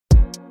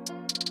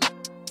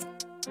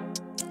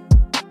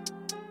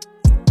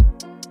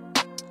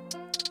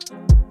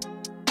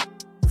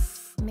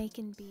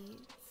Making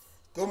beats.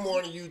 Good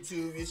morning,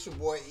 YouTube. It's your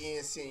boy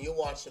ENC, and you're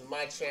watching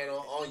my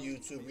channel on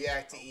YouTube,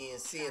 Reactor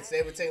ENC. And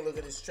today we're taking a look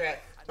at this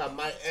track by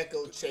Mike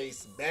Echo,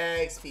 Chase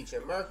Bags,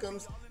 featuring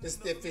Murkemz. This is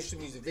the official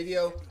music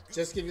video.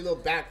 Just to give you a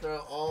little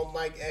background on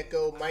Mike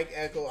Echo. Mike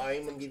Echo, I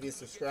am going to give you a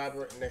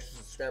subscriber, an extra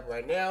subscriber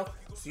right now.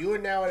 So you are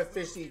now at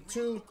officially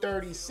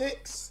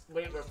 236.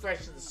 When it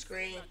refreshes the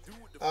screen,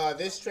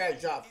 this track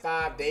dropped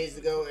 5 days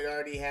ago. It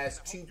already has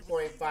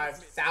 2.5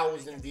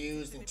 thousand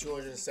views and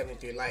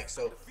 273 likes.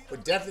 So we're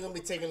definitely going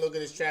to be taking a look at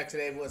this track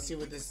today. We're going to see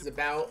what this is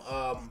about.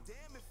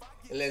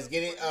 And let's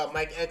get it.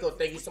 Mike Echo,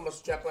 thank you so much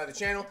for dropping by the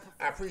channel.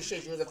 I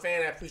appreciate you as a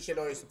fan. I appreciate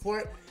all your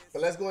support.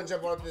 But let's go and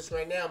jump onto this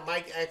right now.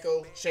 Mike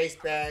Echo, Chase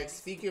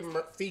Bags, featuring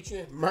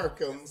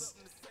Murkemz,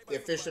 the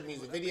official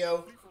music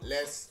video.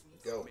 Let's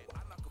go.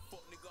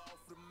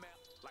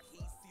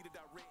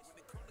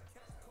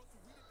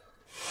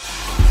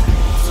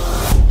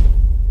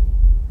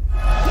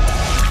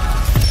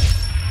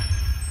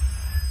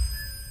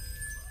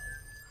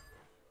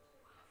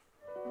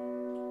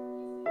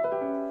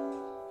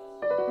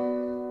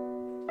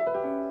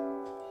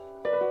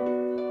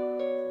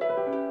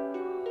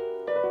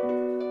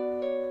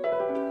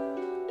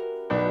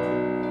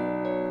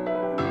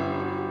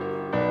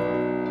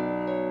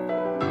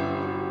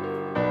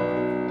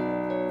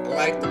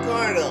 I like the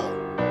car though.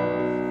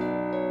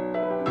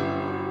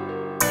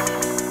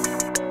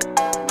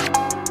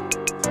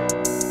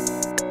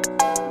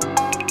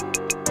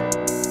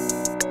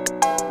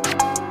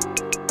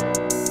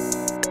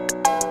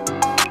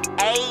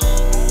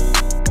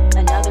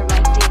 Another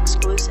Mike D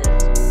exclusive.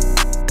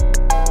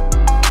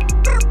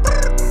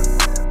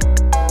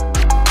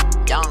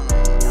 Young.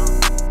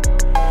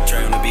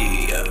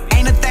 TreOnTheBeat.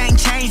 Ain't a thing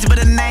changed but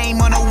a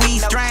name on a weed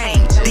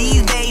strain.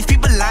 These days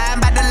people lying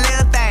about the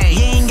little thing.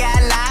 You ain't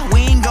gotta lie,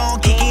 we ain't gon'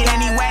 kick it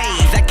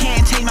anyways. I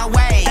can't change my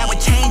ways. That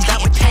would change,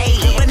 that would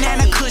change.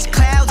 Banana kush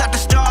clouds out the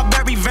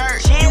strawberry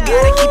vert. You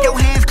gotta keep your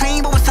hands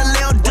clean, but it's a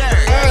little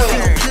dirt. Every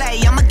single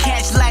play, I'ma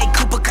catch like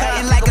Cooper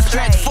cutting like a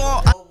stretch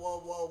four.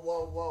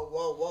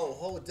 Whoa.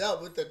 Hold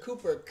up with the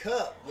Cooper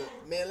Cup.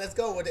 Man, let's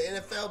go with the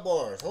NFL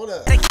bars. Hold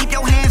up. They keep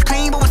your hands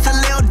clean, but it's a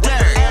little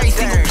dirt. Every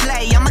single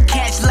play, I'ma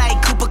catch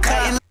like Cooper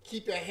cutting.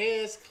 Keep your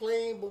hands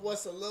clean, but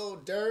what's a little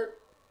dirt?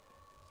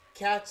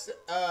 Catch,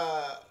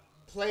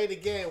 play the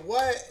game.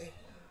 What?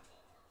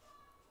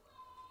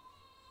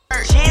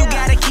 You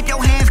gotta keep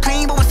your hands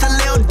clean, but it's a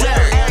little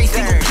dirt. Every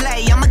single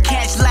play, I'ma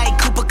catch like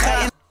Cooper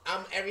cutting.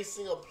 Every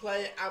single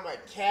play, I'ma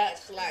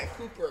catch like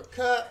Cooper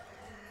Cup.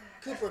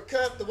 Cooper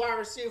Cup, the wide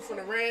receiver from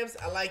the Rams.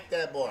 I like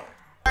that bar.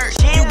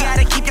 You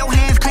gotta keep your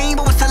hands clean,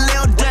 but it's a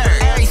little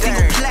dirt. Every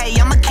single play,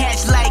 I'ma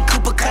catch like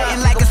Cooper cutting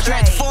like a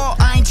stretch four.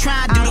 I ain't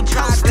trying to do the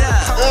post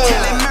up.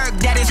 Telling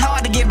Murk that it's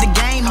hard to give the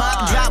game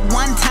up. Drop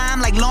one time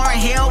like Lauryn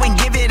Hill and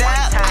give it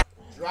up.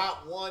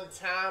 Drop one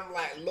time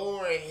like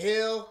Lauryn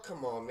Hill.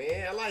 Come on,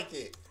 man. I like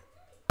it.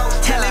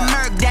 Telling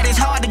Murk that it's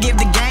hard to give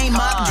the game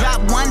up.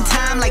 Drop one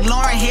time like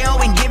Lauryn Hill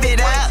and give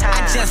it up.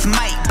 I just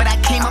might, but I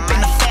came up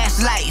in the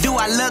fast life. Do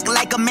I look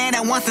like a man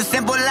that wants a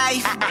simple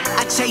life?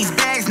 I chase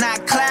bags,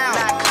 not clout.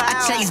 I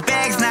chase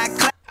bags, not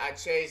clout. I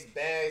chase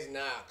bags,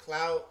 not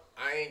clout.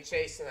 I ain't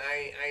chasing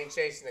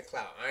the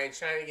clout. I ain't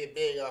trying to get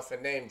big off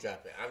of name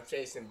dropping. I'm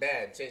chasing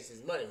bad, chasing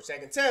his money, which I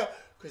can tell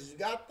because you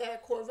got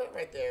that Corvette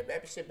right there.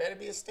 Baby shit better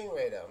be a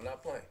Stingray though. I'm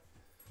not playing.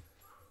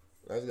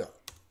 Let's go.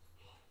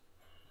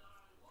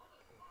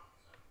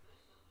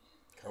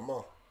 Come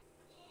on.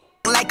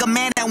 Like a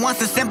man that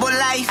wants a simple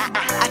life.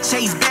 I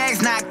chase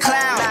bags, not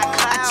clout.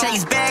 I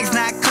chase bags,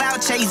 not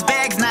clout. Chase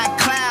bags, not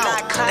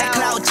clout. That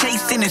clout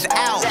chasing is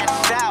out.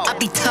 I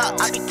be tucked,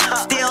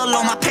 still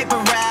on my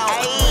paper route.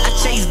 I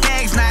chase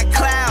bags, not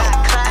clout.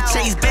 I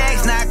chase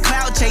bags, not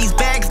clout. Chase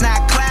bags,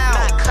 not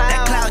clout.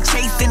 That clout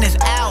chasing is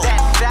out.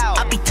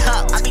 I be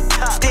tucked,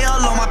 still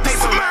on my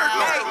paper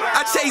route.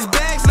 I chase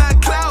bags,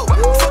 not clout.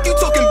 Fuck you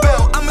talking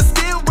about? I'ma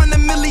still run a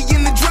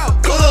million the drought.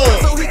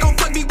 So he gon'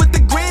 plug me with the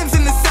grams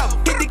in the south.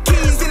 Get the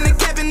keys in the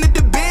cabinet,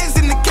 the bands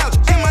in the couch.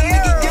 And my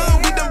nigga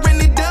young, we done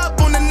ran it up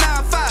on the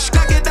 9-5.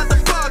 Knock it out the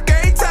park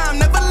every time,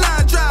 never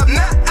line drive.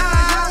 Nah,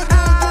 I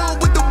roll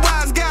with the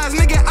wise guys,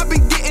 nigga. I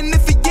been getting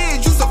it for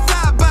years. You so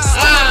fly by.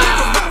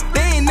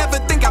 They ain't never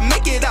think I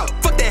make it out.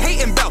 Fuck that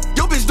hating bout.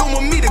 Yo bitch don't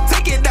want me to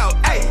take it out.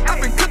 Ayy, I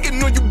been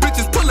cooking on you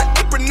bitches. Pull an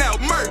apron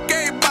out, Murk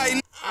everybody.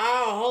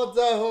 Oh, hold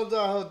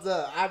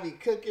up. I be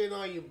cooking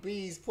on you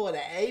bees. Pull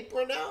the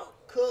apron out.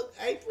 Cook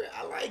apron.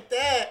 I like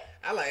that.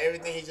 I like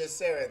everything he just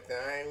said right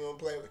there. I ain't gonna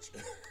play with you.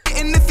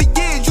 And if it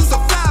is, you so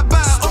fly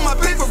by on my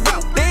paper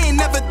route. They ain't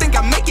never think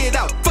I make it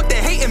out. Fuck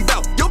that hating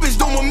bout. Yo bitch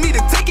don't want me to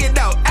take it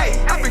out. Ayy,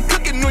 I been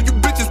cooking on you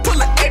bitches. Pull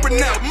an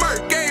apron out.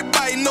 Murk,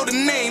 everybody know the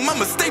name.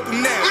 I'm a staple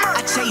now.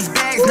 I chase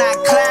bags, not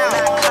clout.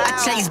 I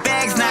chase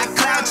bags, not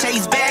clout.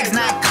 Chase bags,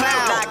 not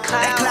clout.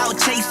 That clout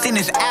chasing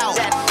is out.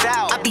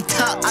 I be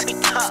tucked,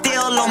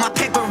 still on my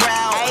paper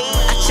route.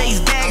 I chase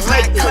bags,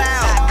 not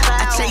clout.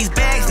 I chase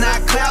bags,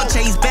 not clout.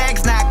 Chase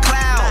bags, not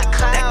clout.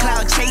 That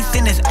clout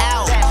chasing is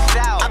out.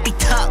 I be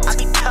tucked,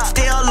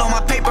 still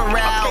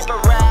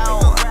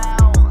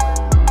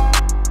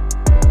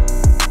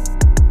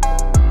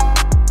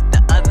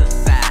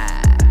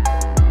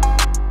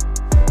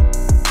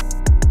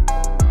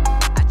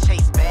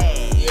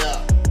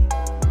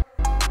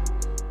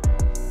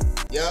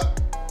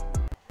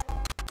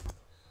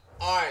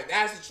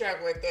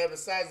track right there,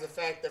 besides the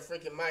fact that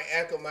freaking my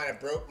Echo might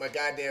have broke my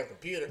goddamn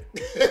computer.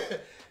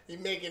 He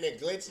making it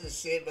glitch and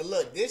shit. But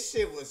look, this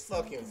shit was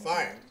fucking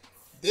fire.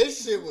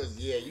 This shit was,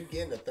 yeah, you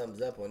getting a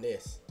thumbs up on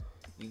this.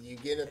 You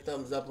getting a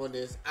thumbs up on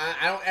this.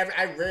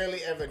 I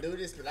rarely ever do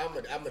this, but I'm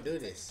gonna do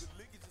this.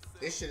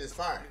 This shit is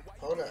fire.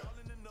 Hold up.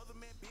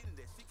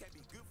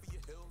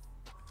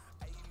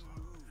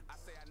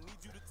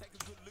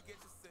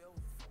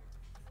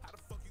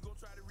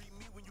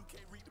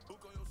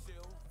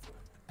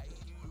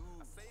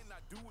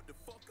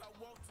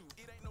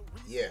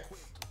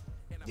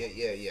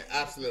 Yeah,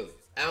 absolutely.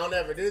 I don't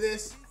ever do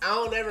this. I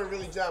don't ever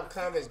really drop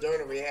comments during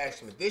the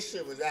reaction, but this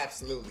shit was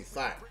absolutely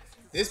fire.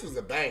 This was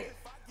a banger.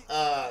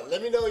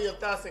 Let me know your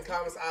thoughts and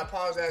comments. I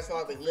apologize for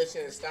all the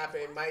glitching and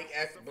stopping. Mike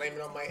Echo, blame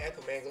it on Mike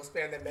Echo, man. Go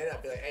spam that man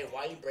up. Be like, hey,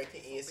 why you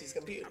breaking ENC's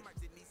computer?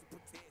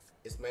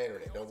 It's my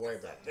internet. Don't worry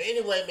about it. But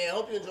anyway, man, I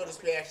hope you enjoyed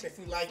this reaction. If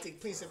you liked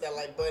it, please hit that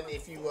like button.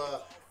 If you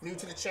new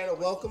to the channel,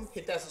 welcome.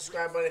 Hit that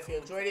subscribe button if you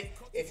enjoyed it.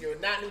 If you're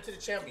not new to the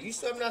channel, but you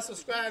still have not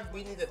subscribed,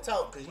 we need to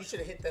talk because you should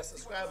have hit that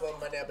subscribe button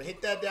by now. But hit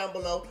that down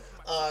below.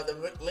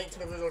 The link to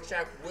the original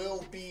track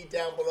will be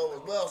down below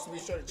as well, so be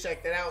sure to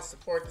check that out.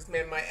 Support this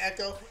man, Mike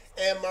Echo,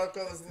 and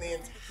Murkemz and the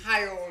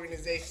entire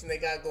organization they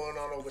got going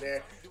on over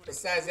there.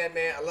 Besides that,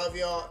 man, I love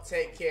y'all.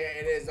 Take care,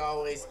 and as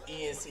always,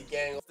 ENC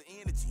gang.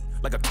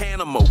 Like a can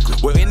of mocha.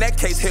 Well, in that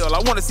case, hell, I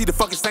want to see the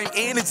fucking same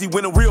energy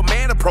when a real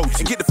man approaches.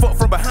 And get the fuck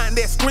from behind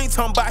that screen,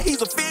 talking about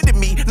he's offended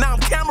me. Now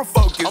I'm camera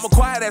focused. I'm a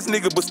quiet ass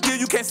nigga, but still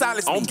you can't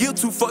silence me. I don't give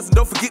two fucks and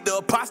don't forget the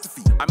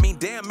apostrophe. I mean,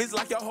 damn, it's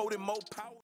like y'all holding more power.